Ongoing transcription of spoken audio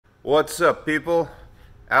What's up, people?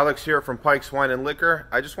 Alex here from Pike's Wine and Liquor.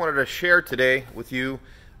 I just wanted to share today with you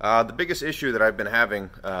the biggest issue that I've been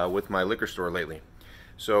having with my liquor store lately.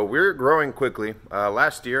 So we're growing quickly.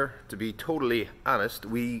 Last year, to be totally honest,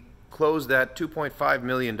 we closed at $2.5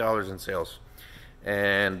 million in sales.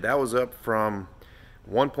 And that was up from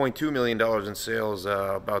 $1.2 million in sales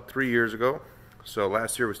about 3 years ago. So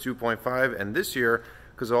last year was 2.5, and this year,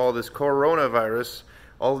 because of all this coronavirus,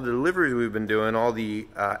 all the deliveries we've been doing, all the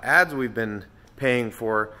ads we've been paying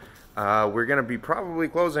for, we're going to be probably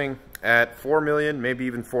closing at 4 million, maybe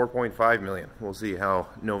even 4.5 million. We'll see how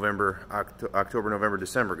October, November,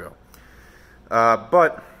 December go.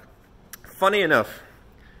 But funny enough,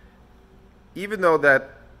 even though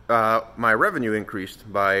that my revenue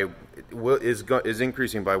increased by is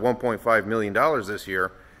increasing by $1.5 million this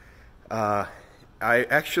year, I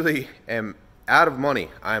actually am out of money.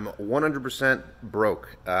 I'm 100%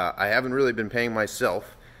 broke. I haven't really been paying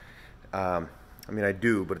myself. I mean, I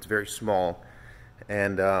do, but it's very small.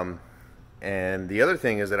 And the other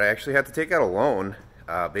thing is that I actually had to take out a loan,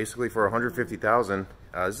 basically for $150,000.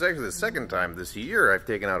 This is actually the second time this year I've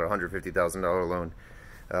taken out a $150,000 loan,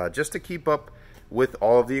 just to keep up with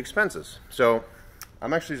all of the expenses. So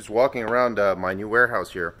I'm actually just walking around my new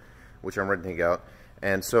warehouse here, which I'm renting out.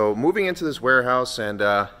 And so moving into this warehouse and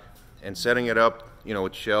setting it up, you know,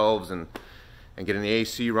 with shelves and getting the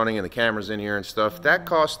AC running and the cameras in here and stuff, that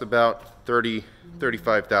cost about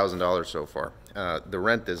 $35,000 so far. The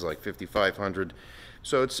rent is like $5,500,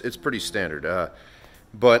 so it's pretty standard.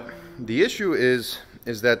 But the issue is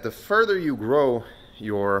that the further you grow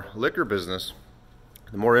your liquor business,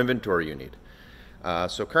 the more inventory you need.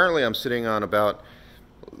 So currently I'm sitting on about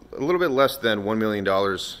a little bit less than $1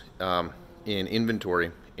 million in inventory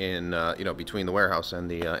in you know, between the warehouse and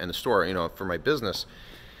the store, you know, for my business.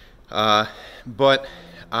 But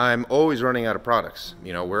I'm always running out of products.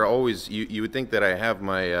 You know, we're always, you would think that I have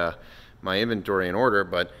my my inventory in order,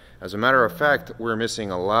 but as a matter of fact, we're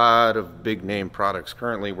missing a lot of big name products.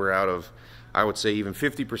 Currently we're out of, I would say, even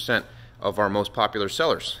 50% of our most popular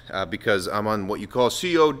sellers, because I'm on what you call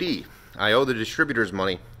COD. I owe the distributors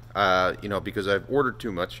money, you know, because I've ordered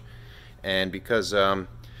too much, and because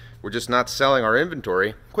we're just not selling our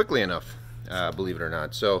inventory quickly enough, believe it or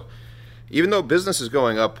not. So even though business is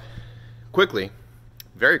going up quickly,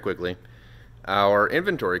 very quickly, our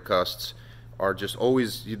inventory costs are just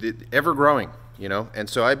always ever growing, you know. And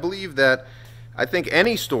so I believe that, I think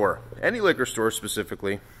any store, any liquor store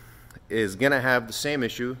specifically, is going to have the same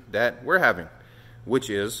issue that we're having,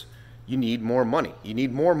 which is you need more money. You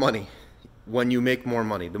need more money when you make more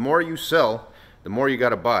money. The more you sell, the more you got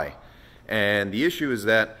to buy. And the issue is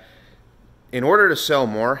that in order to sell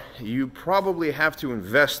more, you probably have to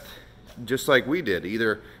invest just like we did,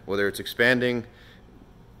 either whether it's expanding,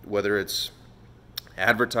 whether it's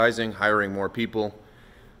advertising, hiring more people,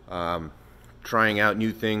 trying out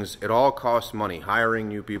new things. It all costs money. Hiring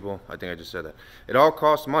new people, I think I just said that. It all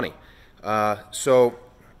costs money. So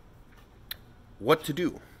what to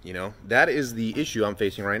do? You know, that is the issue I'm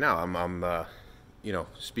facing right now. I'm you know,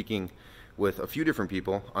 speaking with a few different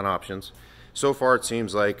people on options. So far it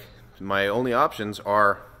seems like my only options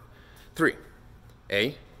are three.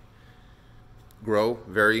 A, grow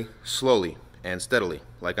very slowly and steadily,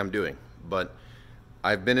 like I'm doing. But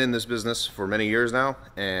I've been in this business for many years now,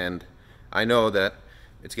 and I know that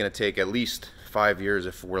it's going to take at least 5 years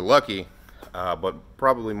if we're lucky, but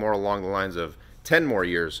probably more along the lines of 10 more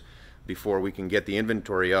years before we can get the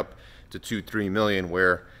inventory up to 2-3 million,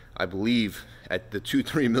 where I believe at the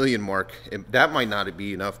 2-3 million mark, that might not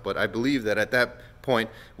be enough, but I believe that at that point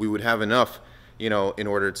we would have enough, you know, in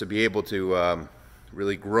order to be able to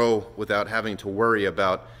really grow without having to worry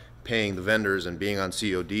about paying the vendors and being on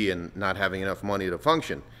COD and not having enough money to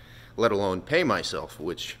function, let alone pay myself,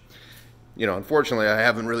 which, you know, unfortunately I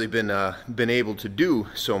haven't really been able to do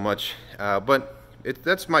so much. But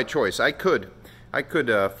that's my choice. I could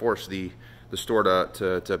force the store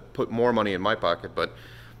to put more money in my pocket, but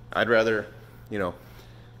I'd rather, you know,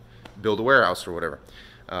 build a warehouse or whatever.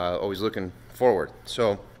 Always looking forward.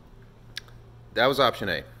 So that was option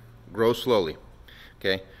A. Grow slowly,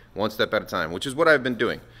 okay, one step at a time, which is what I've been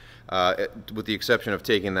doing, with the exception of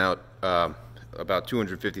taking out about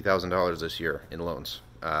 $250,000 this year in loans.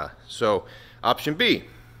 So option B,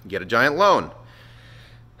 get a giant loan.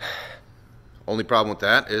 Only problem with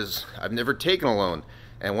that is I've never taken a loan,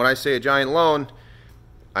 and when I say a giant loan,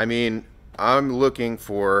 I mean I'm looking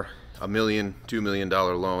for $1 million, $2 million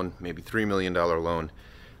loan, maybe $3 million loan,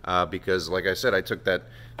 because like I said, I took the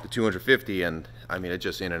 250, and I mean, it's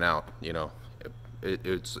just in and out, you know.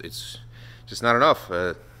 It's just not enough.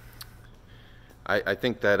 I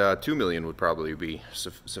think that 2 million would probably be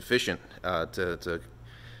sufficient to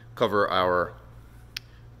cover our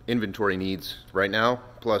inventory needs right now,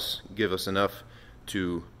 plus give us enough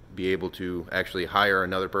to be able to actually hire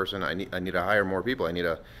another person. I need to hire more people. I need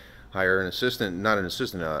to hire an assistant, not an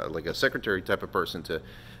assistant, like a secretary type of person, to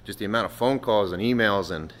just the amount of phone calls and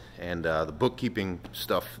emails and the bookkeeping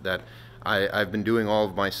stuff that I've been doing all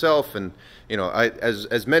of myself. And you know,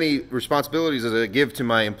 as many responsibilities as I give to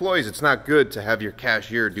my employees, it's not good to have your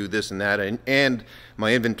cashier do this and that, and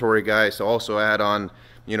my inventory guys to also add on,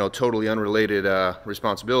 you know, totally unrelated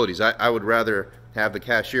responsibilities. I would rather have the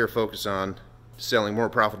cashier focus on selling more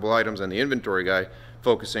profitable items and the inventory guy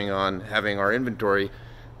focusing on having our inventory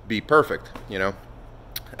be perfect, you know.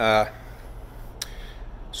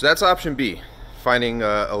 So that's option B, finding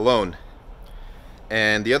a loan.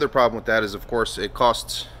 And the other problem with that is, of course, it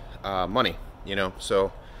costs money, you know.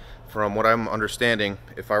 So from what I'm understanding,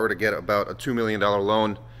 if I were to get about a $2 million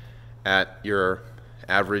loan at your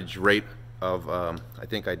average rate of, I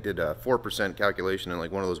think I did a 4% calculation in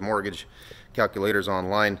like one of those mortgage calculators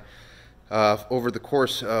online, over the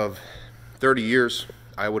course of 30 years,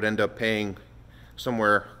 I would end up paying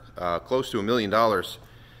somewhere close to $1 million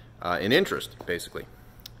in interest, basically,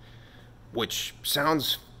 which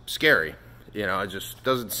sounds scary. You know, it just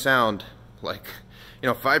doesn't sound like, you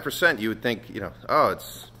know, 5%. You would think, you know, oh,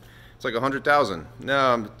 it's like 100,000.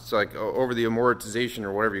 No, it's like over the amortization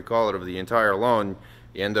or whatever you call it of the entire loan,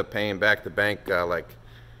 you end up paying back the bank like,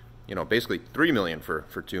 you know, basically 3 million for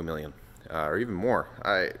 2 million. Or even more.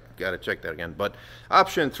 I got to check that again. But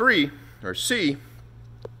option 3, or C,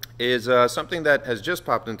 is something that has just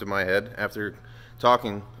popped into my head after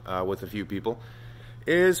talking with a few people,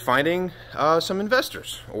 is finding some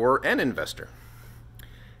investors or an investor.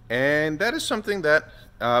 And that is something that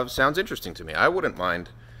sounds interesting to me. I wouldn't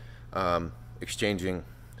mind exchanging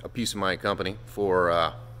a piece of my company for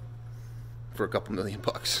a couple $1 million,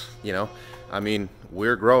 you know. I mean,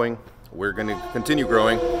 we're growing. We're going to continue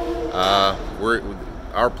growing.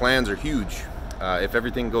 Our plans are huge. If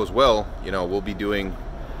everything goes well, you know, we'll be doing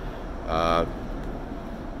 10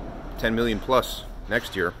 million plus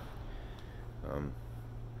next year.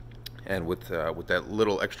 And with that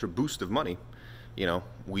little extra boost of money, you know,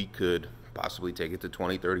 we could possibly take it to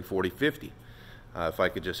 20, 30, 40, 50. If I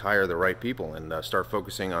could just hire the right people and start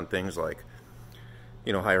focusing on things like,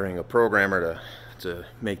 you know, hiring a programmer to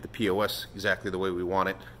make the POS exactly the way we want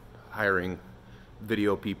it, hiring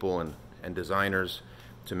video people and designers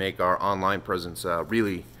to make our online presence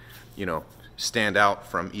really, you know, stand out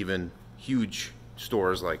from even huge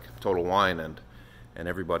stores like Total Wine and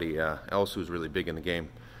everybody else who's really big in the game.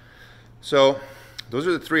 So those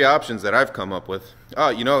are the 3 options that I've come up with. Oh,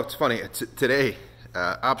 you know, it's funny. Today,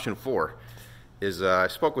 option 4 is I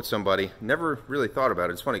spoke with somebody, never really thought about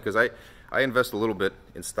it. It's funny because I invest a little bit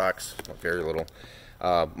in stocks, very little,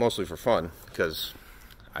 mostly for fun, because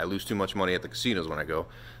I lose too much money at the casinos when I go.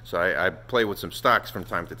 So I play with some stocks from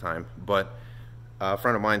time to time. But a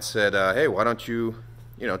friend of mine said, hey, why don't you,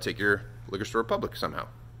 you know, take your liquor store public somehow,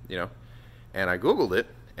 you know? And I Googled it,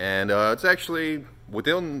 and it's actually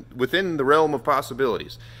within the realm of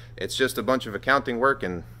possibilities. It's just a bunch of accounting work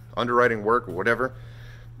and underwriting work or whatever.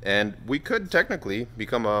 And we could technically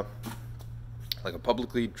become like a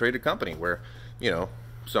publicly traded company where, you know,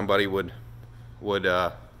 somebody would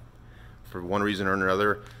for one reason or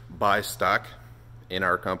another buy stock in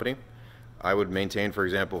our company. I would maintain, for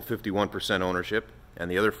example, 51% ownership, and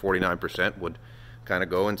the other 49% would kind of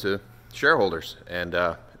go into shareholders, and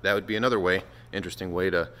that would be another interesting way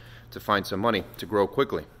to find some money to grow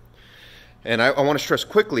quickly. And I want to stress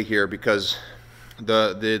quickly here, because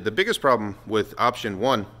the biggest problem with option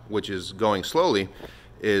 1, which is going slowly,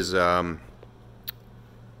 is the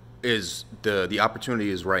opportunity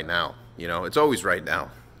is right now. You know, it's always right now.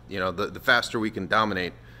 You know, the faster we can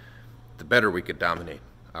dominate, the better we could dominate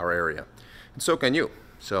our area. And so can you.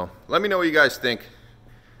 So let me know what you guys think.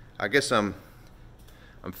 I guess I'm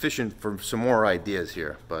fishing for some more ideas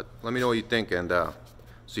here, but let me know what you think, and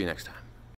see you next time.